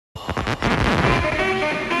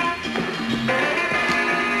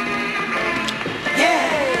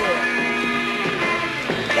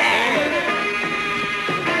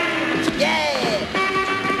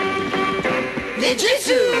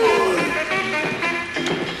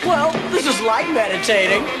like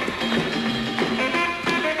meditating.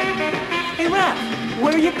 Hey, Raph,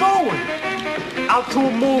 where are you going? Out to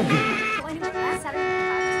a movie.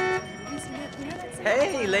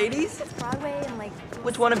 Hey, ladies. Broadway and like.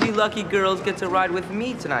 Which one of you lucky girls gets to ride with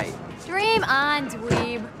me tonight? Dream on,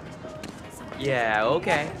 dweeb. Yeah,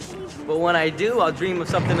 okay. But when I do, I'll dream of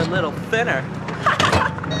something a little thinner.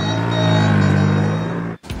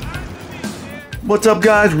 What's up,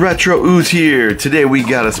 guys? Retro Ooze here. Today we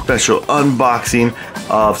got a special unboxing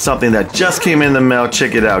of something that just came in the mail.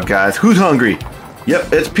 Check it out, guys. Who's hungry?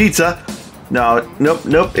 Yep, it's pizza. No,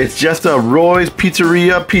 nope. It's just a Roy's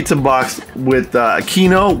Pizzeria pizza box with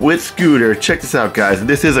Keno with Scooter. Check this out, guys.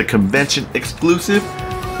 This is a convention exclusive.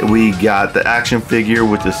 We got the action figure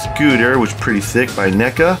with the Scooter, which is pretty sick, by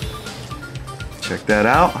NECA. Check that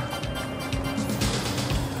out.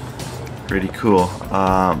 Pretty cool.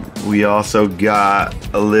 We also got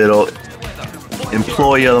a little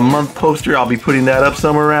Employee of the Month poster. I'll be putting that up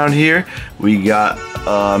somewhere around here. We got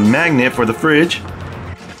a magnet for the fridge.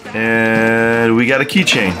 And we got a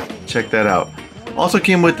keychain. Check that out. Also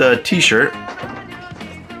came with a t-shirt.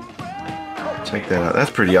 Check that out.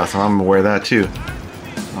 That's pretty awesome. I'm gonna wear that too.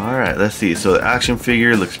 Alright, let's see. So the action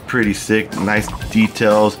figure looks pretty sick. Nice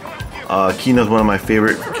details. Keno's one of my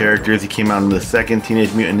favorite characters. He came out in the second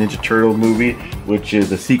Teenage Mutant Ninja Turtle movie, which is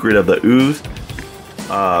The Secret of the Ooze.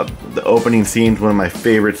 The opening scene is one of my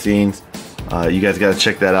favorite scenes. You guys gotta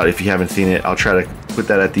check that out if you haven't seen it. I'll try to put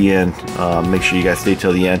that at the end. Make sure you guys stay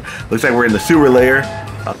till the end. Looks like we're in the sewer layer.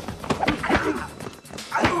 Down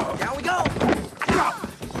we go.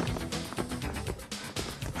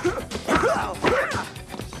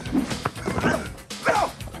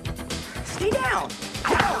 Stay down.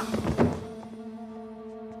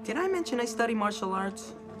 Did I mention I study martial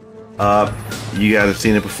arts? You guys have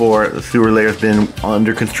seen it before. The sewer layer's been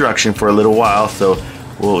under construction for a little while, so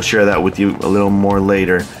we'll share that with you a little more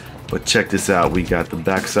later. But check this out. We got the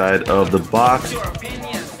backside of the box.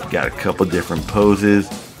 Got a couple different poses.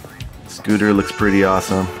 Scooter looks pretty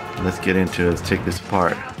awesome. Let's get into it. Let's take this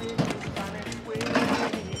apart.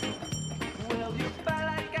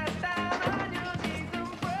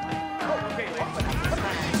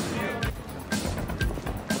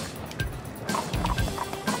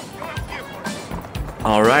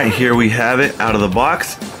 Alright, here we have it out of the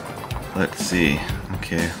box. Let's see.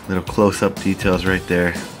 Okay, little close-up details right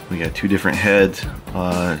there. We got two different heads,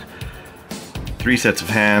 3 sets of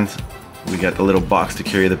hands. We got the little box to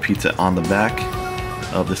carry the pizza on the back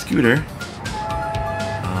of the Scooter.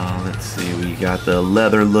 Let's see, we got the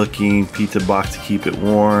leather-looking pizza box to keep it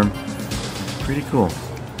warm. It's pretty cool.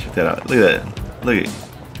 Check that out. Look at that. Look at it.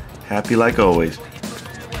 Happy like always.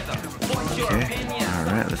 Okay.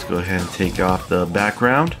 Alright, let's go ahead and take off the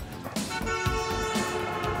background.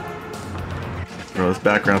 Bro, this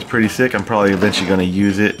background's pretty sick. I'm probably eventually going to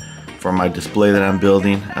use it for my display that I'm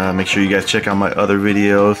building. Make sure you guys check out my other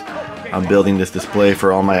videos. I'm building this display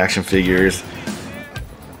for all my action figures.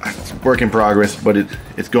 It's work in progress, but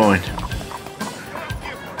it's going.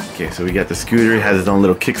 Okay, so we got the Scooter. It has its own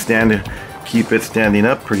little kickstand to keep it standing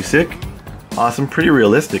up. Pretty sick. Awesome. Pretty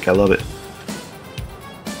realistic. I love it.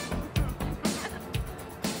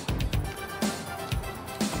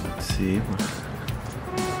 See.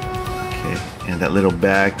 Okay, and that little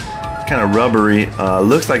bag, it's kind of rubbery.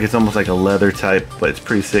 Looks like it's almost like a leather type, but it's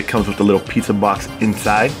pretty sick. Comes with a little pizza box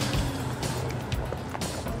inside.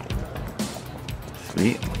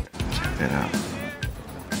 Sweet. Check that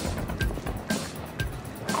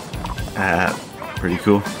out. Pretty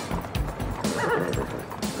cool.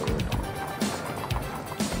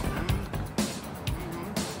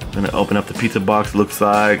 I'm gonna open up the pizza box. Looks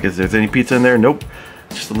like, is there any pizza in there? Nope.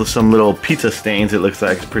 Just some little pizza stains. It looks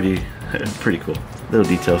like. It's pretty cool. Little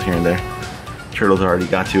details here and there. Turtles already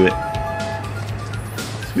got to it.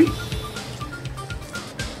 Sweet.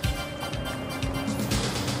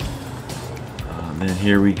 And then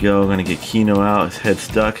here we go. Gonna get Keno out. His head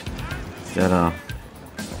stuck. He's got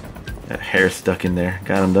that hair stuck in there.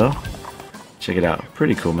 Got him though. Check it out.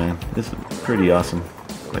 Pretty cool, man. This is pretty awesome.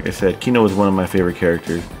 Like I said, Keno was one of my favorite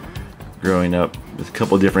characters growing up. There's a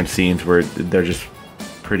couple different scenes where they're just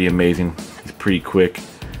pretty amazing. He's pretty quick.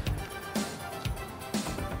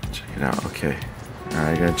 Check it out. Okay.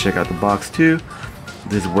 Alright, gotta check out the box too.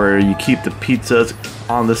 This is where you keep the pizzas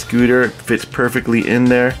on the Scooter. It fits perfectly in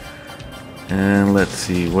there. And let's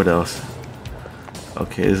see, what else?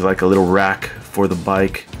 Okay, this is like a little rack for the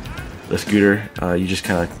bike, the Scooter. You just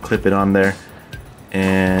kind of clip it on there.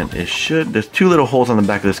 And there's 2 little holes on the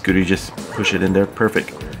back of the Scooter. You just push it in there.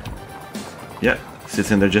 Perfect. Yep,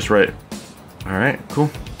 sits in there just right. Alright,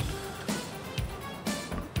 cool.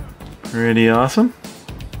 Pretty awesome.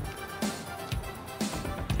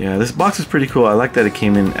 Yeah, this box is pretty cool. I like that it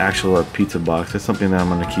came in actual pizza box. That's something that I'm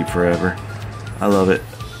gonna keep forever. I love it.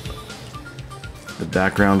 The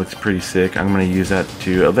background looks pretty sick. I'm gonna use that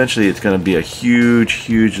to, eventually it's gonna be a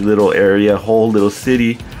huge little area, whole little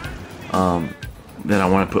city that I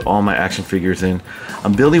want to put all my action figures in.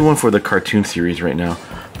 I'm building one for the cartoon series right now,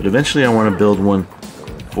 but eventually I want to build one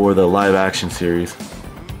for the live action series.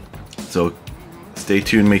 So stay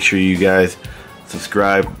tuned, make sure you guys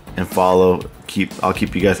subscribe and follow. I'll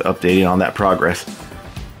keep you guys updated on that progress.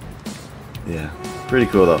 Yeah, pretty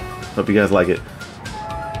cool though. Hope you guys like it.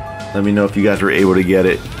 Let me know if you guys were able to get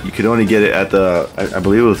it. You could only get it at the, I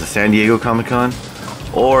believe it was the San Diego Comic-Con,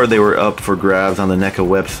 or they were up for grabs on the NECA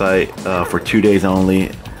website for 2 days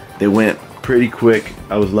only. They went pretty quick.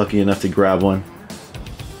 I was lucky enough to grab one.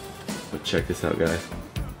 But check this out, guys.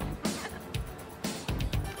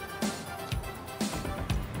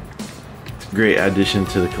 It's a great addition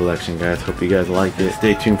to the collection, guys. Hope you guys like it.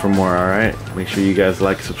 Stay tuned for more, alright? Make sure you guys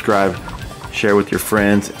like, subscribe, share with your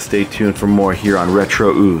friends. Stay tuned for more here on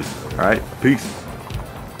Retro Ooze. Alright, peace.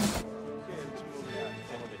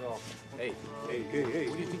 Hey, what do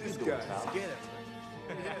you think this guy?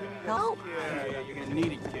 Help? Yeah, you're gonna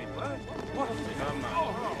need it, kid. What?